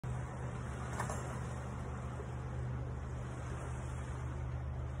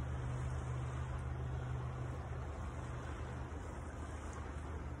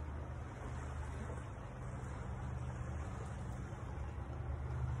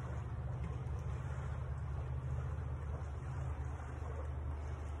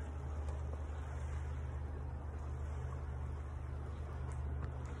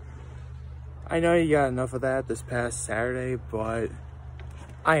I know you got enough of that this past Saturday, but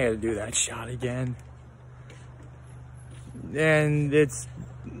I had to do that shot again. And it's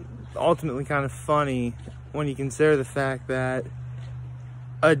ultimately kind of funny when you consider the fact that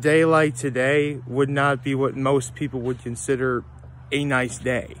a day like today would not be what most people would consider a nice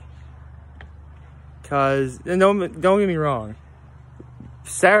day. Cause, and don't get me wrong,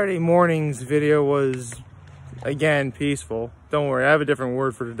 Saturday morning's video was, again, peaceful. Don't worry, I have a different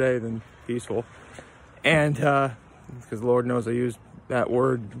word for today than peaceful. And, because Lord knows I used that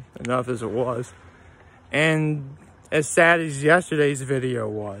word enough as it was. And as sad as yesterday's video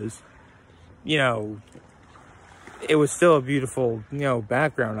was, you know, it was still a beautiful, you know,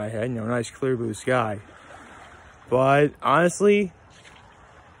 background I had, you know, nice clear blue sky. But honestly,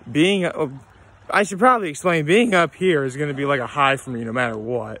 I should probably explain, being up here is going to be like a high for me no matter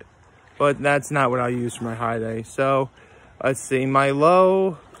what. But that's not what I use for my high day. So, let's see, my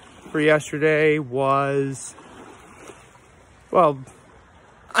low for yesterday was, well,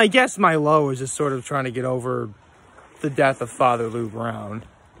 I guess my low was just sort of trying to get over the death of Father Lou Brown.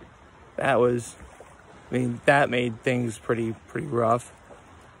 That was, I mean, that made things pretty rough.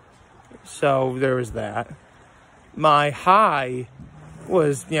 So there was that. My high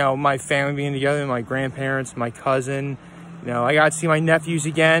was, you know, my family being together, my grandparents, my cousin. You know, I got to see my nephews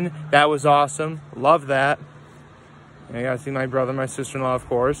again. That was awesome. Love that. And I got to see my brother, my sister-in-law, of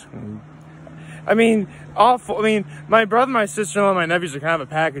course. I mean, my brother, my sister-in-law, and my nephews are kind of a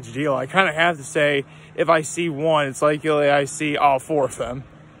package deal. I kind of have to say, if I see one, it's like I see all four of them.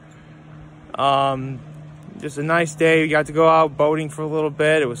 Just a nice day. We got to go out boating for a little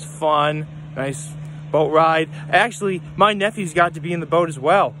bit. It was fun. Nice boat ride. Actually, my nephews got to be in the boat as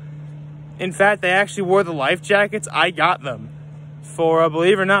well. In fact, they actually wore the life jackets. I got them for,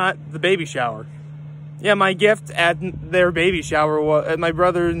 believe it or not, the baby shower. Yeah, my gift at their baby shower, at my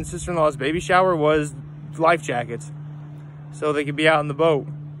brother and sister-in-law's baby shower, was life jackets. So they could be out in the boat.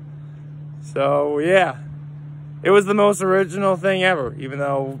 So, yeah. It was the most original thing ever, even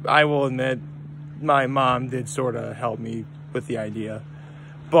though I will admit my mom did sort of help me with the idea.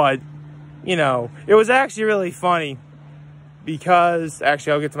 But, you know, it was actually really funny because,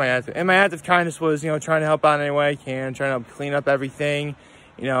 actually, I'll get to my act. And my act of kindness was, you know, trying to help out in any way I can, trying to help clean up everything,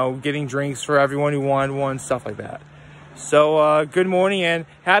 you know, getting drinks for everyone who wanted one, stuff like that. So, good morning and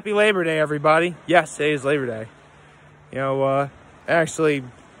happy Labor Day, everybody. Yes, today is Labor Day. You know, actually,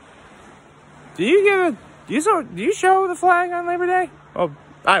 do you show the flag on Labor Day? Oh,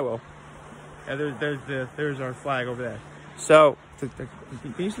 I will. Yeah, there's our flag over there. So, can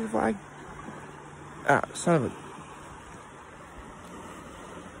you see the flag? Ah, son of a...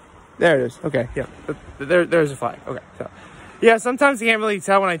 There it is. Okay, yeah. There's a flag. Okay, so... Yeah, sometimes you can't really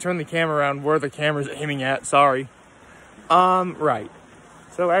tell when I turn the camera around where the camera's aiming at. Sorry. Right.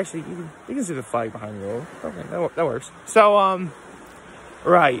 So, actually, you can see the flag behind me. Okay, that works. So,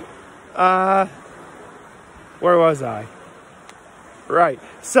 right. Where was I? Right.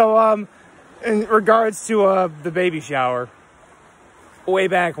 So, in regards to, the baby shower, way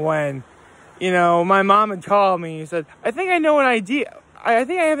back when, you know, my mom had called me and said, I think I know an idea. I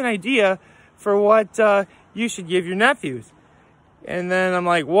think I have an idea for what, you should give your nephews. And then I'm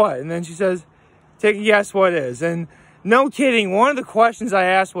like, what? And then she says, take a guess what it is. And no kidding, one of the questions I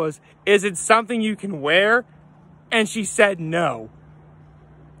asked was, is it something you can wear? And she said no.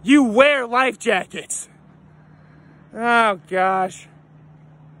 You wear life jackets. Oh, gosh.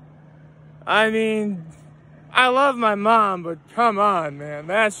 I mean, I love my mom, but come on, man.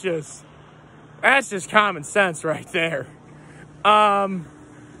 That's just common sense right there.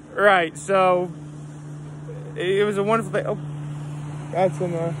 Right, so it was a wonderful day. Oh, got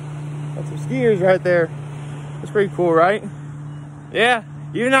some skiers right there. That's pretty cool, right? Yeah,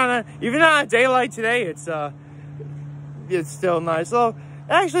 even on a day like today, it's still nice. So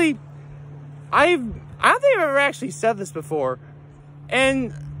actually, I don't think I've ever actually said this before,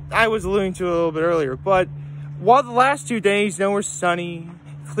 and I was alluding to it a little bit earlier, but while the last 2 days, you know, were sunny,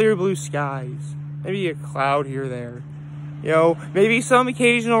 clear blue skies, maybe a cloud here or there, you know, maybe some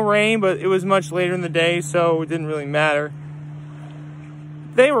occasional rain, but it was much later in the day, so it didn't really matter.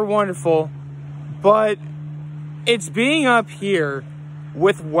 They were wonderful, but it's being up here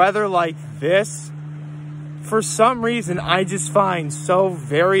with weather like this, for some reason, I just find so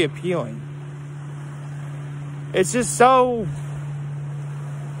very appealing. It's just so...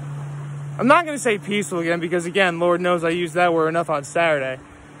 I'm not going to say peaceful again, because again, Lord knows I used that word enough on Saturday.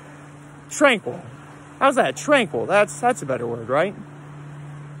 Tranquil. How's that? Tranquil. That's a better word, right?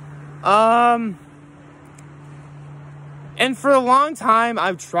 And for a long time,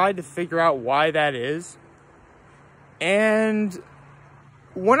 I've tried to figure out why that is. And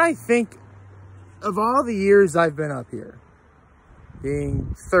when I think of all the years I've been up here,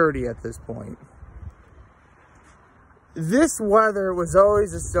 being 30 at this point, this weather was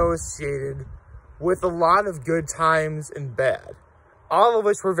always associated with a lot of good times and bad, all of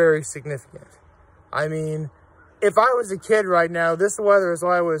which were very significant. I mean, if I was a kid right now, this weather is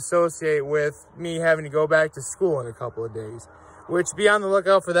what I would associate with me having to go back to school in a couple of days, which be on the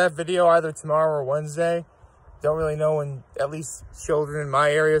lookout for that video either tomorrow or Wednesday. Don't really know when at least children in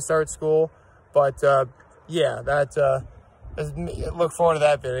my area start school, but yeah, look forward to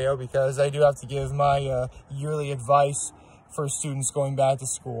that video because I do have to give my yearly advice for students going back to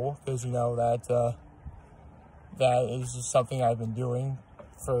school, because you know that is just something I've been doing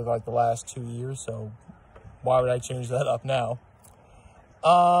for like the last 2 years, so why would I change that up now?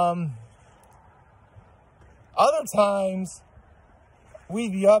 Other times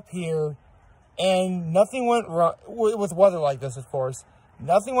we'd be up here and nothing went wrong with weather like this, of course.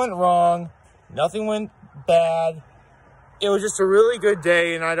 Nothing went wrong, nothing went bad. It was just a really good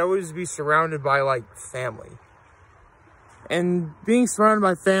day, and I'd always be surrounded by, like, family. And being surrounded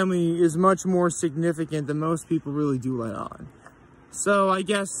by family is much more significant than most people really do let on. So I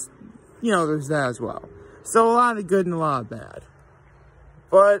guess, you know, there's that as well. So a lot of good and a lot of bad.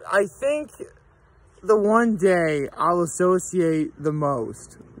 But I think the one day I'll associate the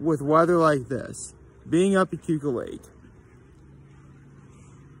most with weather like this, being up at Keuka Lake.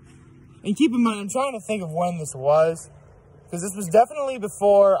 And keep in mind, I'm trying to think of when this was, because this was definitely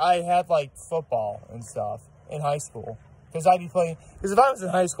before I had, like, football and stuff in high school. Because if I was in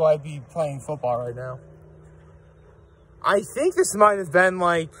high school, I'd be playing football right now. I think this might have been,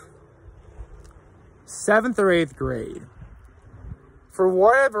 like, 7th or 8th grade. For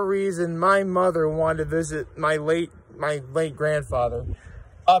whatever reason, my mother wanted to visit my late grandfather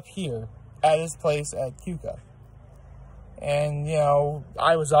up here at his place at Keuka. And, you know,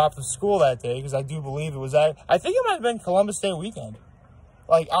 I was off of school that day because I do believe it was I think it might have been Columbus Day weekend,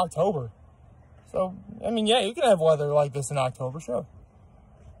 like October. So, I mean, yeah, you can have weather like this in October, sure.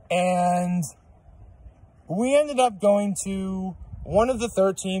 And we ended up going to one of the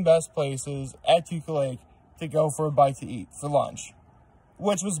 13 best places at Keuka Lake to go for a bite to eat for lunch,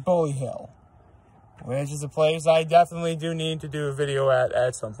 which was Bully Hill, which is a place I definitely do need to do a video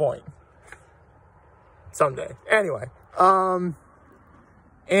at some point. Someday. Anyway. And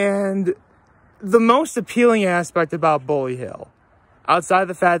the most appealing aspect about Bully Hill, outside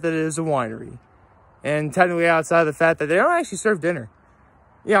the fact that it is a winery, and technically outside the fact that they don't actually serve dinner.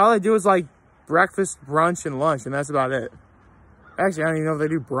 Yeah, all they do is like breakfast, brunch, and lunch, and that's about it. Actually, I don't even know if they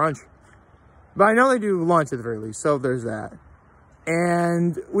do brunch. But I know they do lunch at the very least, so there's that.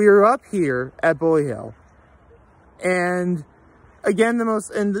 And we were up here at Bully Hill. And again, the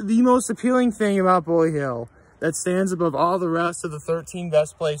most appealing thing about Bully Hill that stands above all the rest of the 13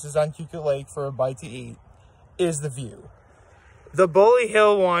 best places on Keuka Lake for a bite to eat is the view. The Bully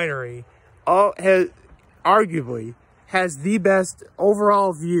Hill Winery arguably has the best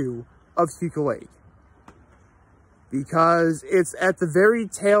overall view of Keuka Lake, because it's at the very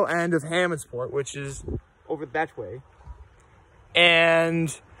tail end of Hammondsport, which is over that way.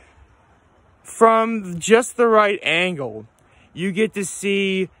 And from just the right angle, you get to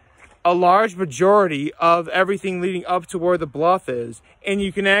see a large majority of everything leading up to where the bluff is. And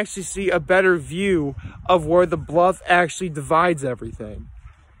you can actually see a better view of where the bluff actually divides everything.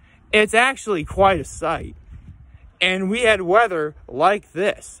 It's actually quite a sight. And we had weather like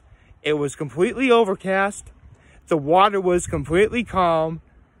this. It was completely overcast. The water was completely calm.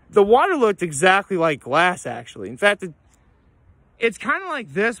 The water looked exactly like glass, actually. In fact, it's kind of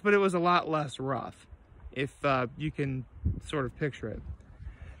like this, but it was a lot less rough, if you can sort of picture it.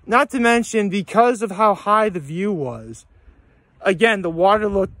 Not to mention, because of how high the view was, again, the water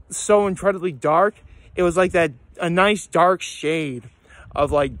looked so incredibly dark. It was like a nice dark shade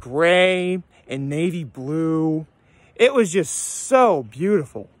of like gray and navy blue. It was just so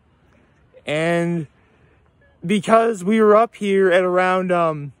beautiful. And because we were up here at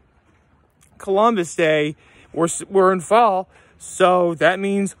around Columbus Day, we're in fall, so that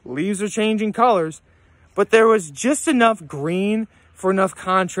means leaves are changing colors. But there was just enough green for enough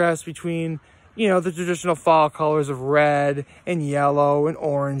contrast between, you know, the traditional fall colors of red and yellow and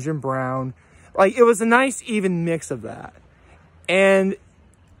orange and brown. Like, it was a nice even mix of that. And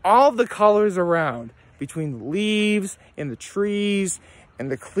all of the colors around, between the leaves and the trees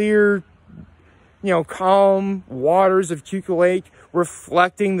and the clear, you know, calm waters of Keuka Lake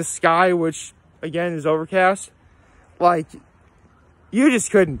reflecting the sky, which, again, is overcast. Like, you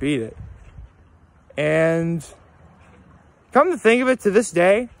just couldn't beat it. And come to think of it, to this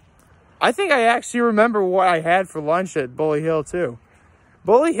day, I think I actually remember what I had for lunch at Bully Hill, too.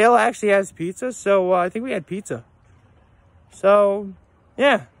 Bully Hill actually has pizza, so I think we had pizza. So,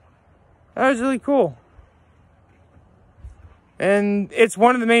 yeah, that was really cool. And it's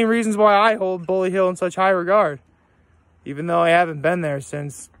one of the main reasons why I hold Bully Hill in such high regard. Even though I haven't been there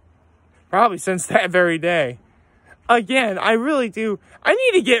probably since that very day. Again, I really do. I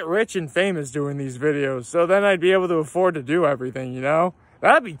need to get rich and famous doing these videos, so then I'd be able to afford to do everything, you know?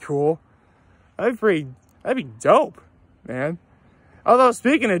 That'd be cool. That'd be dope, man. Although,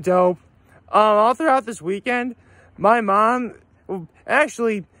 speaking of dope, all throughout this weekend, my mom,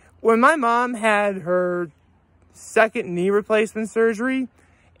 actually, when my mom had her second knee replacement surgery,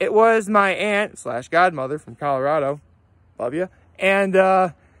 it was my aunt / godmother from Colorado, love you,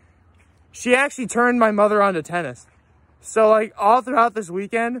 and she actually turned my mother onto tennis. So, like, all throughout this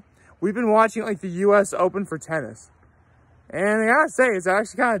weekend, we've been watching, like, the U.S. Open for tennis. And I gotta say, it's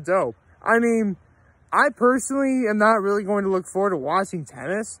actually kind of dope. I mean, I personally am not really going to look forward to watching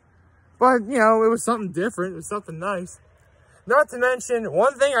tennis. But, you know, it was something different. It was something nice. Not to mention,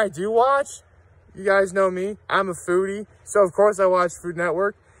 one thing I do watch, you guys know me, I'm a foodie. So, of course, I watch Food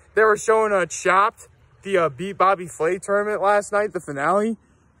Network. They were showing Chopped, the Beat Bobby Flay tournament last night, the finale.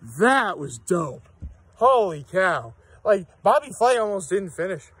 That was dope. Holy cow. Like, Bobby Flay almost didn't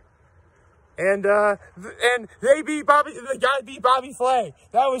finish. And they the guy beat Bobby Flay.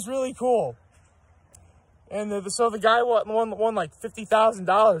 That was really cool. And so the guy won like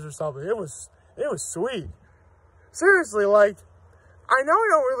 $50,000 or something. It was sweet. Seriously, like, I know I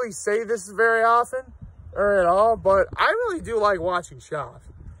don't really say this very often or at all, but I really do like watching Chopped.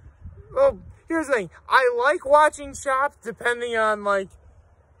 Well, here's the thing. I like watching Chopped depending on, like,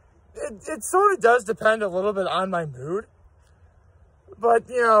 it sort of does depend a little bit on my mood. But,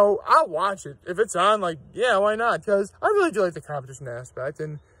 you know, I'll watch it. If it's on, like, yeah, why not? Because I really do like the competition aspect.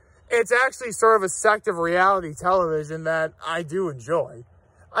 And it's actually sort of a sect of reality television that I do enjoy.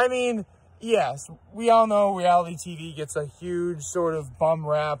 I mean, yes, we all know reality TV gets a huge sort of bum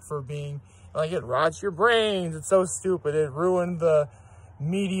rap for being, like, it rots your brains. It's so stupid. It ruined the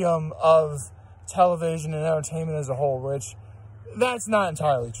medium of television and entertainment as a whole, which that's not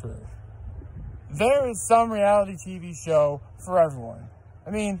entirely true. There is some reality TV show for everyone. I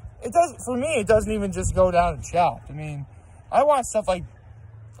mean, for me, it doesn't even just go down to Chopped. I mean, I watch stuff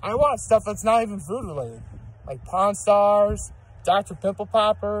that's not even food related. Like Pawn Stars, Dr. Pimple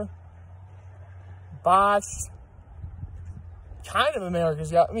Popper, Botched, kind of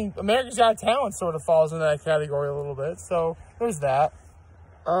America's Got Talent sort of falls into that category a little bit. So there's that.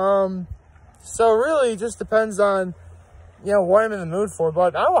 So really, it just depends on, you know, what I'm in the mood for,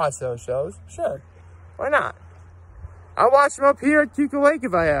 but I watch those shows. Sure. Why not? I'll watch them up here at Keuka Lake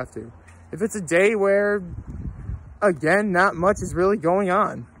if I have to. If it's a day where, again, not much is really going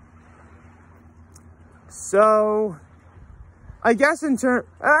on. So, I guess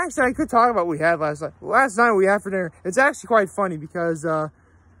actually, I could talk about what we had last night. Last night we had for dinner, it's actually quite funny because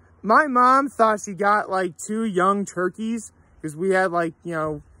my mom thought she got, like, 2 young turkeys because we had, like, you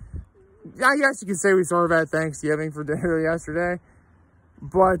know, I guess you could say we sort of had Thanksgiving for dinner yesterday.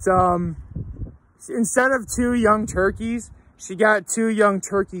 But instead of 2 young turkeys, she got 2 young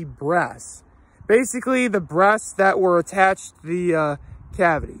turkey breasts. Basically, the breasts that were attached to the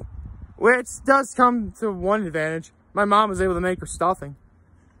cavity. Which does come to one advantage. My mom was able to make her stuffing.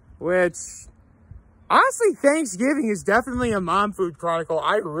 Which, honestly, Thanksgiving is definitely a mom food chronicle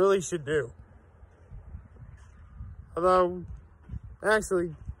I really should do. Although,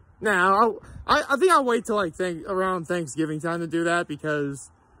 actually, now, I think I'll wait till, like, around Thanksgiving time to do that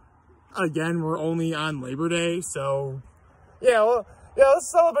because, again, we're only on Labor Day, so, yeah, well,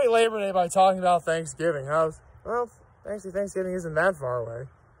 let's celebrate Labor Day by talking about Thanksgiving. Well, actually, Thanksgiving isn't that far away.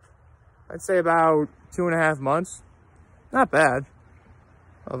 I'd say about 2.5 months. Not bad.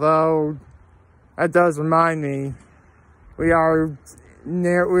 Although, that does remind me, we are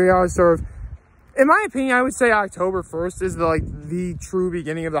sort of, in my opinion, I would say October 1st is the true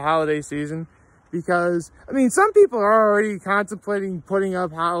beginning of the holiday season. Because, I mean, some people are already contemplating putting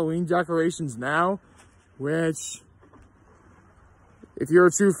up Halloween decorations now. Which, if you're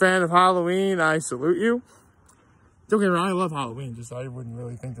a true fan of Halloween, I salute you. Don't get me wrong, I love Halloween. Just I wouldn't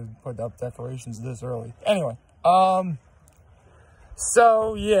really think to put up decorations this early. Anyway,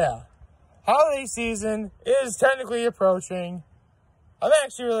 so yeah. Holiday season is technically approaching. I'm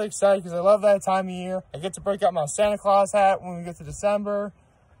actually really excited because I love that time of year. I get to break out my Santa Claus hat when we get to December.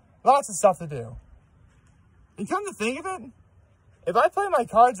 Lots of stuff to do. And come to think of it, if I play my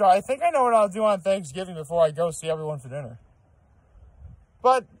cards right, I think I know what I'll do on Thanksgiving before I go see everyone for dinner.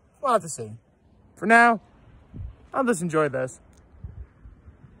 But we'll have to see. For now, I'll just enjoy this.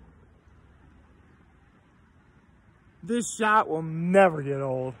 This shot will never get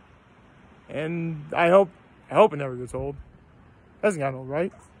old. And I hope it never gets old. Hasn't gotten old,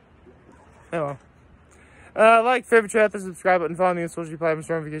 right? Oh well. Like, favorite, chat, the subscribe button, follow me on social platforms,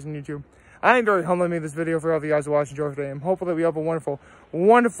 notifications on YouTube. I am very humbled to make this video for all of you guys to watch and enjoy today. I'm hopeful that we have a wonderful,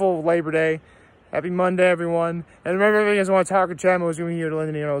 wonderful Labor Day. Happy Monday, everyone. And remember, if you guys want to talk or chat, I was going to be here to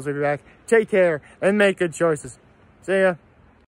lend you know, I'll be back. Take care and make good choices. See ya.